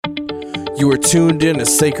You are tuned in to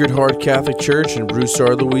Sacred Heart Catholic Church in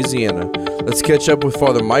Broussard, Louisiana. Let's catch up with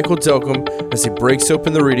Father Michael Delcom as he breaks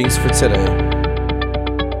open the readings for today.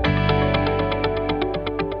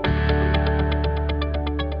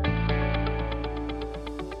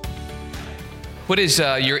 What is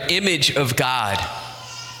your image of God?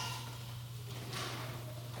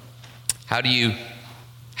 How do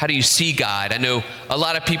you see God? I know a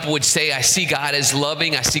lot of people would say, I see God as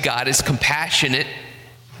loving, I see God as compassionate.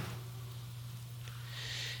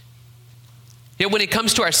 Yet when it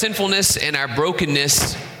comes to our sinfulness and our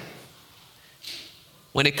brokenness,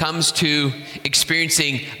 when it comes to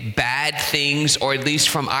experiencing bad things, or at least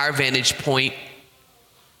from our vantage point,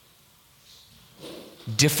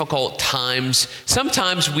 difficult times,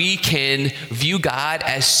 sometimes we can view God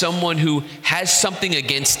as someone who has something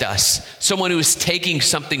against us, someone who is taking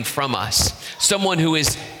something from us, someone who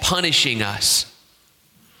is punishing us.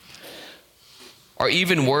 Or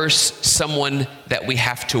even worse, someone that we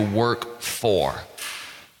have to work for.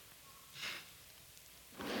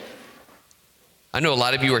 I know a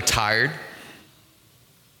lot of you are tired.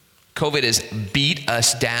 COVID has beat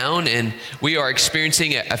us down, and we are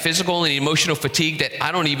experiencing a physical and emotional fatigue that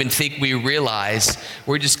I don't even think we realize.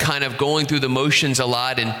 We're just kind of going through the motions a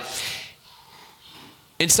lot,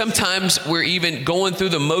 and sometimes we're even going through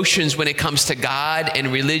the motions when it comes to God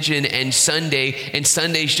and religion and Sunday. And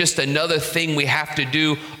Sunday's just another thing we have to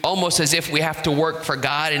do, almost as if we have to work for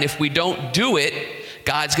God. And if we don't do it,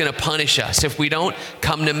 God's going to punish us. If we don't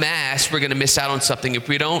come to Mass, we're going to miss out on something. If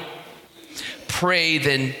we don't pray,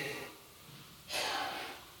 then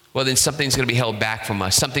something's going to be held back from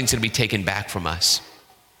us. Something's going to be taken back from us.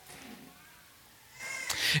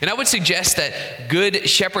 And I would suggest that Good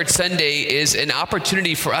Shepherd Sunday is an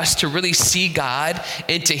opportunity for us to really see God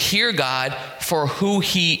and to hear God for who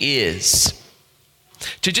He is.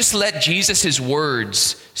 To just let Jesus'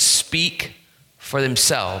 words speak for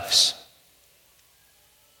themselves.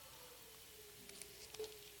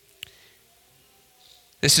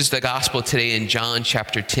 This is the gospel today in John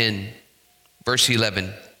chapter 10, verse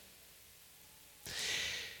 11.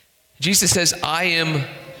 Jesus says, I am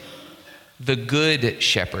the good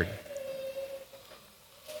shepherd.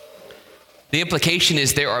 The implication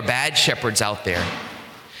is there are bad shepherds out there.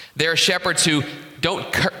 There are shepherds who don't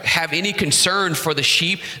have any concern for the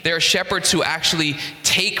sheep. There are shepherds who actually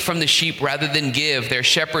take from the sheep rather than give. There are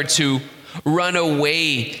shepherds who run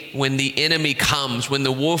away when the enemy comes, when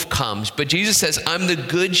the wolf comes. But Jesus says, I'm the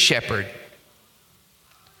good shepherd.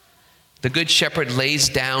 The good shepherd lays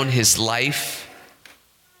down his life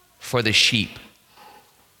for the sheep.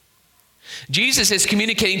 Jesus is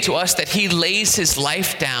communicating to us that he lays his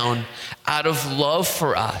life down out of love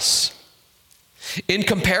for us. In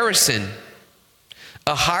comparison,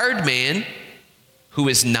 a hired man who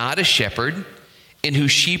is not a shepherd and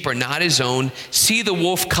whose sheep are not his own, see the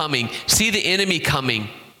wolf coming, see the enemy coming,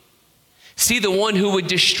 see the one who would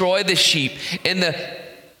destroy the sheep, and the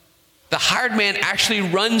hired man actually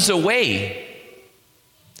runs away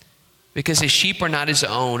because his sheep are not his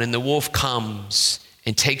own, and the wolf comes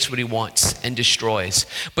and takes what he wants and destroys.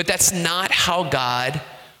 But that's not how God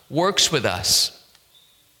works with us.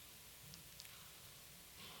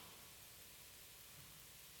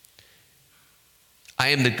 I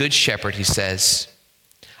am the good shepherd, he says.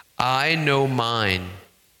 I know mine,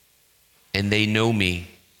 and they know me.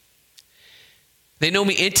 They know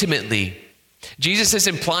me intimately. Jesus is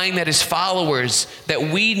implying that his followers, that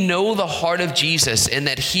we know the heart of Jesus and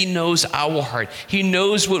that he knows our heart. He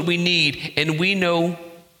knows what we need, and we know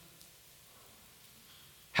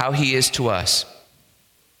how he is to us.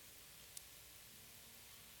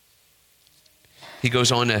 He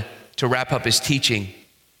goes on to wrap up his teaching.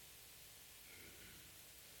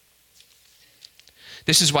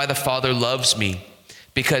 This is why the Father loves me,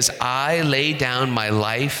 because I lay down my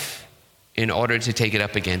life in order to take it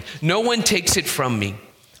up again. No one takes it from me,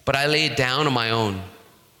 but I lay it down on my own.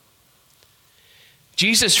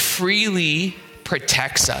 Jesus freely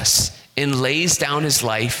protects us and lays down his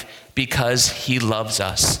life because he loves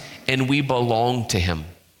us and we belong to him.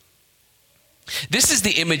 This is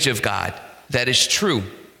the image of God that is true.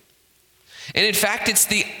 And in fact, it's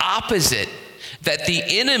the opposite that the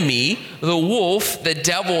enemy, the wolf, the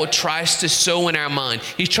devil, tries to sow in our mind.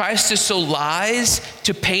 He tries to sow lies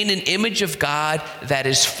to paint an image of God that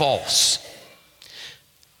is false.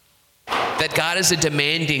 That God is a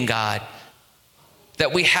demanding God.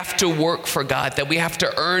 That we have to work for God. That we have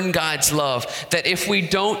to earn God's love. That if we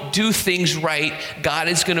don't do things right, God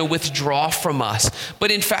is going to withdraw from us. But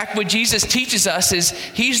in fact, what Jesus teaches us is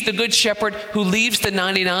he's the good shepherd who leaves the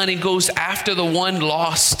 99 and goes after the one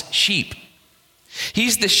lost sheep.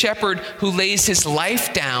 He's the shepherd who lays his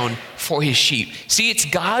life down for his sheep. See, it's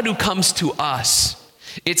God who comes to us.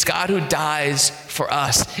 It's God who dies for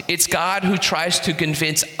us. It's God who tries to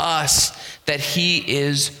convince us that he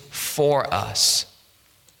is for us.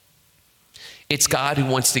 It's God who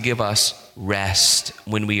wants to give us rest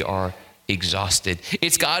when we are exhausted.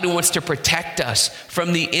 It's God who wants to protect us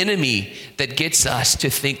from the enemy that gets us to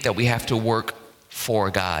think that we have to work for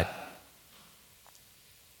God.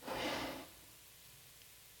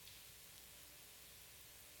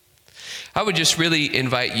 I would just really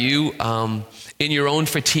invite you in your own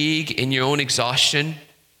fatigue, in your own exhaustion,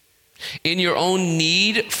 in your own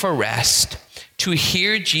need for rest, to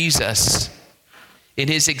hear Jesus in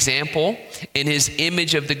his example, in his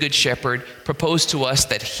image of the Good Shepherd, propose to us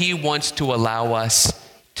that he wants to allow us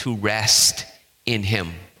to rest in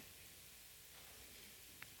him.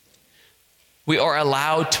 We are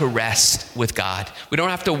allowed to rest with God. We don't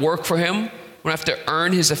have to work for him. We don't have to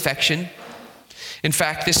earn his affection. In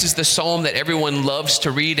fact, this is the psalm that everyone loves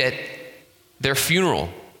to read at their funeral.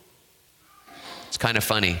 It's kind of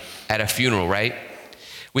funny, at a funeral, right?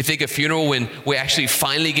 We think of funeral when we actually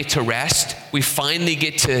finally get to rest. We finally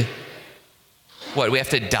get to, we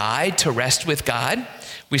have to die to rest with God.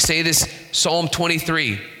 We say this, Psalm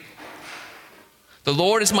 23. The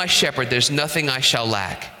Lord is my shepherd, there's nothing I shall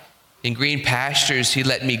lack. In green pastures he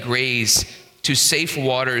let me graze, to safe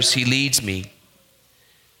waters he leads me.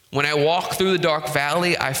 When I walk through the dark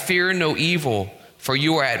valley, I fear no evil, for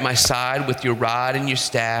you are at my side with your rod and your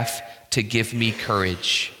staff to give me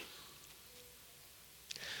courage.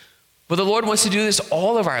 But the Lord wants to do this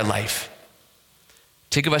all of our life,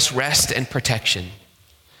 to give us rest and protection,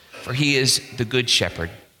 for he is the Good Shepherd.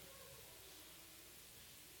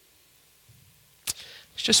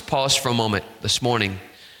 Let's just pause for a moment this morning.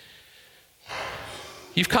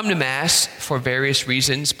 You've come to Mass for various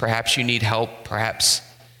reasons. Perhaps you need help. Perhaps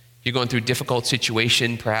you're going through a difficult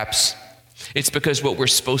situation. Perhaps it's because what we're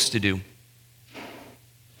supposed to do.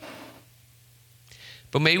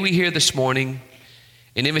 But may we hear this morning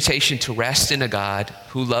an invitation to rest in a God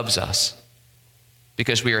who loves us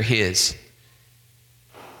because we are his.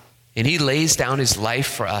 And he lays down his life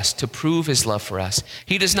for us to prove his love for us.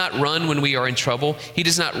 He does not run when we are in trouble. He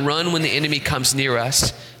does not run when the enemy comes near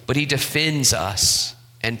us, but he defends us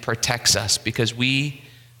and protects us because we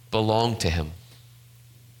belong to him.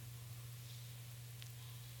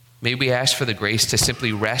 May we ask for the grace to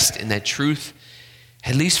simply rest in that truth,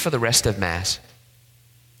 at least for the rest of Mass,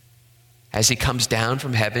 as he comes down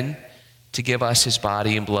from heaven to give us his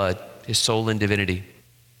body and blood, his soul and divinity.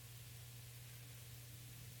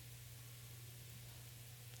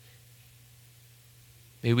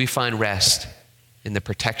 May we find rest in the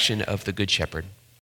protection of the Good Shepherd.